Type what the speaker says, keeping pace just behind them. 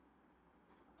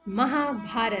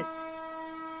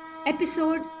Mahabharat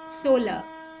episode 16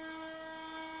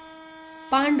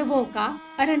 पांडवों का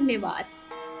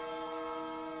अरण्यवास।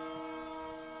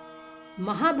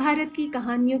 महाभारत की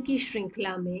कहानियों की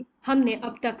श्रृंखला में हमने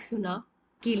अब तक सुना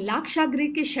कि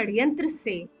लाक्षागृह के षड्यंत्र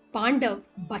से पांडव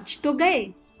बच तो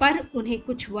गए, पर उन्हें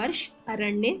कुछ वर्ष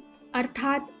अरण्य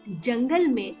अर्थात जंगल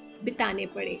में बिताने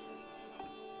पड़े।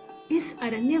 इस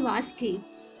अरण्यवास की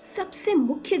सबसे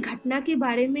मुख्य घटना के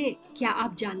बारे में क्या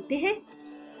आप जानते हैं?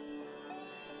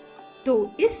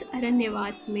 तो इस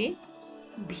अरण्यवास में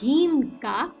भीम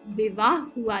का विवाह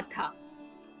हुआ था।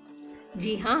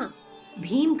 जी हाँ,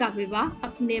 भीम का विवाह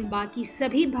अपने बाकी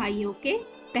सभी भाइयों के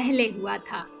पहले हुआ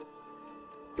था।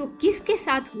 तो किसके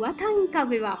साथ हुआ था इनका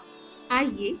विवाह?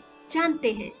 आइए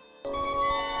जानते हैं।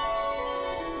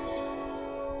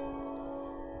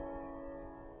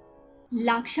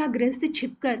 लाक्षागृह से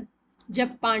छिपकर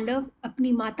जब पांडव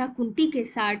अपनी माता कुंती के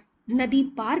साथ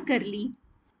नदी पार कर ली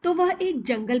तो वह एक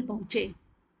जंगल पहुंचे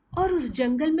और उस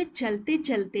जंगल में चलते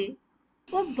चलते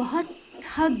वह बहुत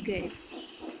थक गए।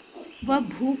 वह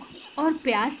भूख और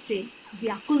प्यास से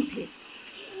व्याकुल थे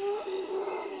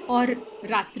और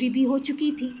रात्रि भी हो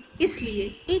चुकी थी,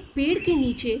 इसलिए एक पेड़ के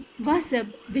नीचे वह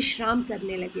सब विश्राम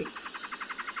करने लगे।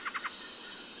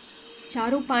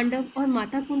 चारों पांडव और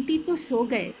माता कुंती तो सो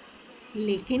गए,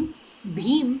 लेकिन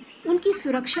भीम उनकी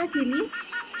सुरक्षा के लिए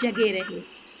जगे रहे।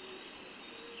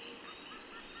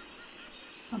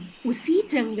 अब उसी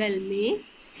जंगल में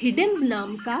हिडिंब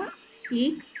नाम का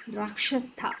एक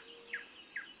राक्षस था।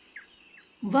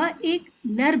 वह एक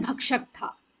नरभक्षक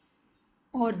था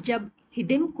और जब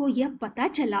हिडिंब को यह पता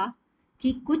चला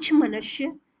कि कुछ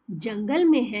मनुष्य जंगल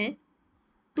में हैं,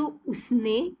 तो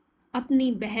उसने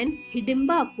अपनी बहन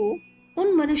हिडिंबा को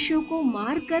उन मनुष्यों को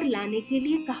मार कर लाने के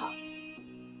लिए कहा।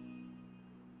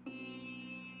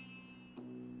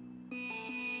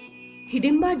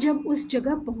 हिडिंबा जब उस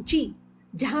जगह पहुंची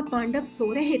जहां पांडव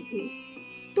सो रहे थे,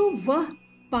 तो वह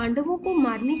पांडवों को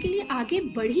मारने के लिए आगे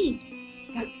बढ़ी,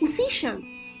 पर उसी क्षण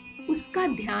उसका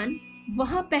ध्यान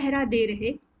वहां पहरा दे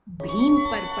रहे भीम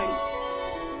पर पड़ी।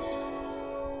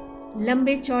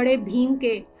 लंबे चौड़े भीम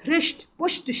के हृष्ट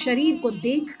पुष्ट शरीर को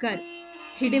देखकर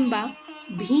हिडिंबा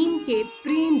भीम के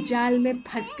प्रेम जाल में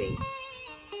फंस गई।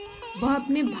 वह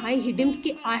अपने भाई हिडिंब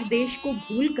के आदेश को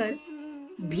भूलकर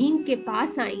भीम के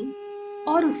पास आई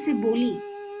और उससे बोली,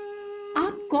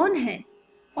 आप कौन हैं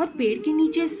और पेड़ के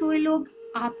नीचे सोए लोग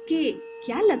आपके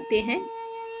क्या लगते हैं?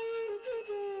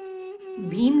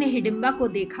 भीम ने हिडिंबा को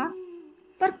देखा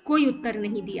पर कोई उत्तर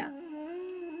नहीं दिया।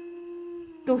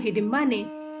 तो हिडिंबा ने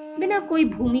बिना कोई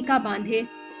भूमिका बांधे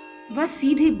वह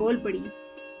सीधे बोल पड़ी,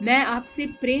 मैं आपसे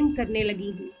प्रेम करने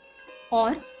लगी हूँ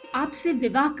और आपसे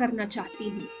विवाह करना चाहती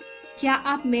हूँ। क्या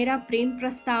आप मेरा प्रेम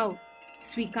प्रस्ताव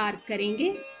स्वीकार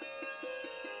करेंगे?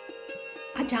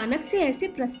 अचानक से ऐसे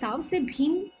प्रस्ताव से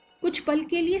भीम कुछ पल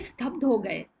के लिए स्तब्ध हो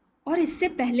गए और इससे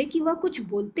पहले कि वह कुछ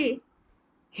बोलते,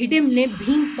 हिडिंब ने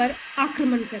भीम पर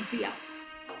आक्रमण कर दिया।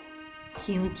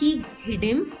 क्योंकि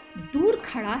हिडिंब दूर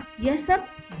खड़ा यह सब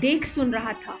देख सुन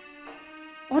रहा था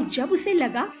और जब उसे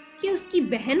लगा कि उसकी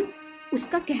बहन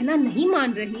उसका कहना नहीं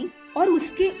मान रही और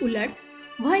उसके उलट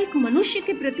वह एक मनुष्य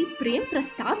के प्रति प्रेम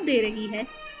प्रस्ताव दे रही है,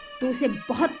 तो उसे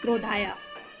बहुत क्रोध आया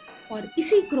और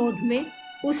इसी क्रोध में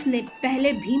उसने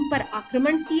पहले भीम पर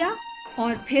आक्रमण किया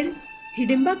और फिर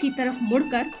हिडिंबा की तरफ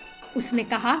मुड़कर उसने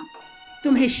कहा,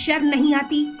 तुम्हें शर्म नहीं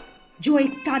आती जो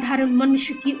एक साधारण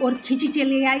मनुष्य की ओर खींची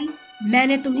चली आई?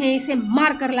 मैंने तुम्हें इसे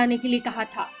मार कर लाने के लिए कहा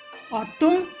था और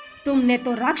तुमने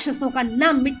तो राक्षसों का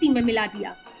नाम मिट्टी में मिला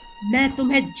दिया। मैं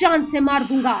तुम्हें जान से मार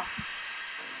दूंगा।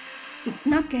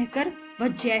 इतना कहकर वह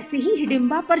जैसे ही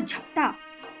हिडिंबा पर झपटा,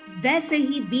 वैसे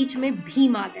ही बीच में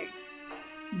भीम आ गए।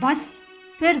 बस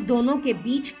फिर दोनों के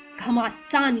बीच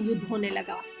घमासान युद्ध होने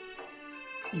लगा।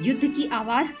 युद्ध की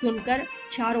आवाज सुनकर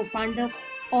चारों पांडव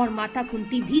और माता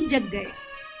कुंती भी जग गए।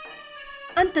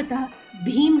 अंततः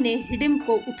भीम ने हिडिंब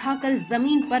को उठाकर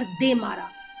जमीन पर दे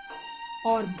मारा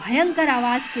और भयंकर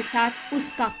आवाज के साथ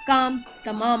उसका काम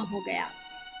तमाम हो गया।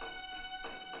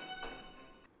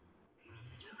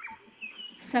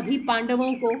 सभी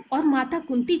पांडवों को और माता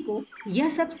कुंती को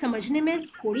यह सब समझने में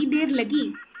थोड़ी देर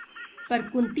लगी, पर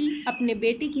कुंती अपने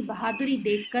बेटे की बहादुरी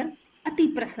देखकर अति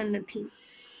प्रसन्न थी।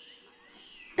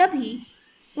 तभी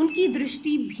उनकी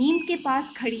दृष्टि भीम के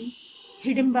पास खड़ी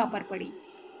हिडिंबा पर पड़ी।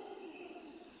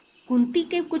 कुंती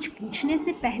के कुछ पूछने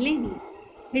से पहले ही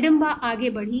हिडिंबा आगे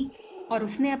बढ़ी और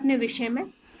उसने अपने विषय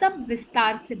में सब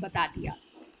विस्तार से बता दिया।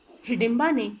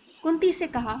 हिडिंबा ने कुंती से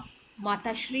कहा,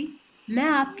 माताश्री, मैं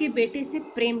आपके बेटे से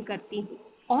प्रेम करती हूँ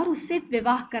और उससे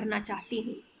विवाह करना चाहती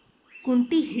हूँ।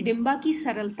 कुंती हिडिंबा की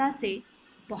सरलता से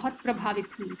बहुत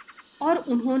प्रभावित हुई और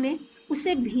उन्होंने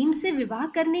उसे भीम से विवाह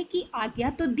करने की आज्ञा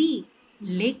तो दी,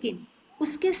 लेकिन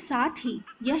उसके साथ ही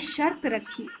यह शर्त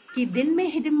रखी कि दिन में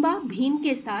हिडिंबा भीम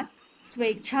के साथ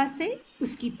स्वेच्छा से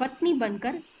उसकी पत्नी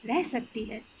बनकर रह सकती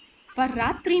है, पर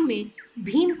रात्रि में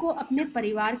भीम को अपने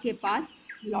परिवार के पास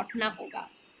लौटना होगा।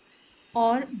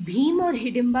 और भीम और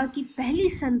हिडिंबा की पहली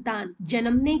संतान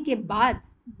जन्मने के बाद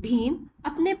भीम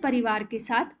अपने परिवार के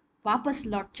साथ वापस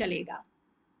लौट चलेगा।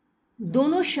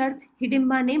 दोनों शर्त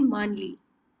हिडिंबा ने मान ली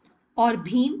और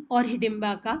भीम और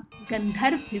हिडिंबा का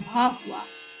गंधर्व विवाह हुआ।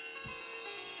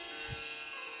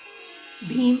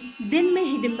 भीम दिन में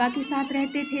हिडिंबा के साथ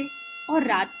रहते थे और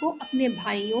रात को अपने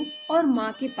भाइयों और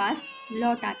माँ के पास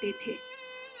लौट आते थे।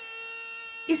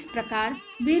 इस प्रकार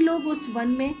वे लोग उस वन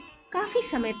में काफी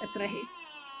समय तक रहे।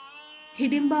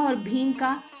 हिडिंबा और भीम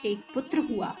का एक पुत्र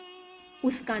हुआ।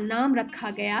 उसका नाम रखा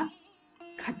गया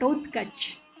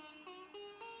घटोत्कच।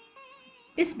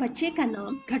 इस बच्चे का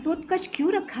नाम घटोत्कच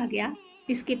क्यों रखा गया,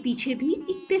 इसके पीछे भी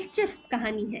एक दिलचस्प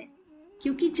कहानी है।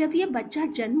 क्योंकि जब यह बच्चा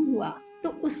जन्म हुआ तो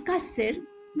उसका सिर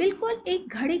बिल्कुल एक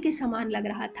घड़े के समान लग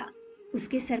रहा था।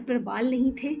 उसके सर पर बाल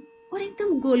नहीं थे और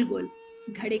एकदम गोल गोल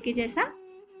घड़े के जैसा,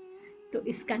 तो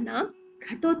इसका नाम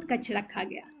घटोत्कच रखा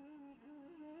गया।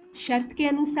 शर्त के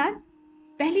अनुसार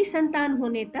पहली संतान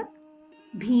होने तक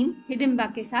भीम हिडिंबा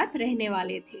के साथ रहने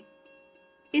वाले थे,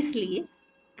 इसलिए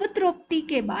पुत्रोक्ति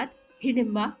के बाद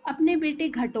हिडिंबा अपने बेटे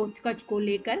घटोत्कच को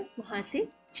लेकर वहां से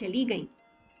चली गईं।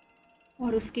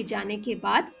 और उसके जाने के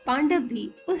बाद पांडव भी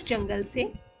उस जंगल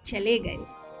से चले गए।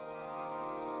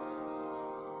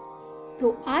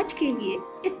 तो आज के लिए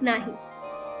इतना ही।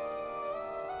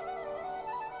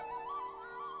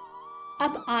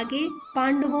 अब आगे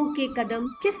पांडवों के कदम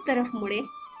किस तरफ मुड़े,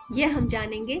 यह हम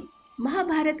जानेंगे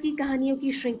महाभारत की कहानियों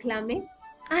की श्रृंखला में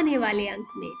आने वाले अंक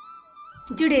में।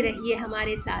 जुड़े रहिए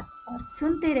हमारे साथ और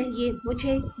सुनते रहिए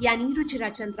मुझे यानी रुचिरा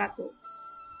चंद्रा को।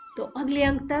 तो अगले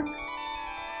अंक तक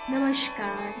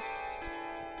नमस्कार।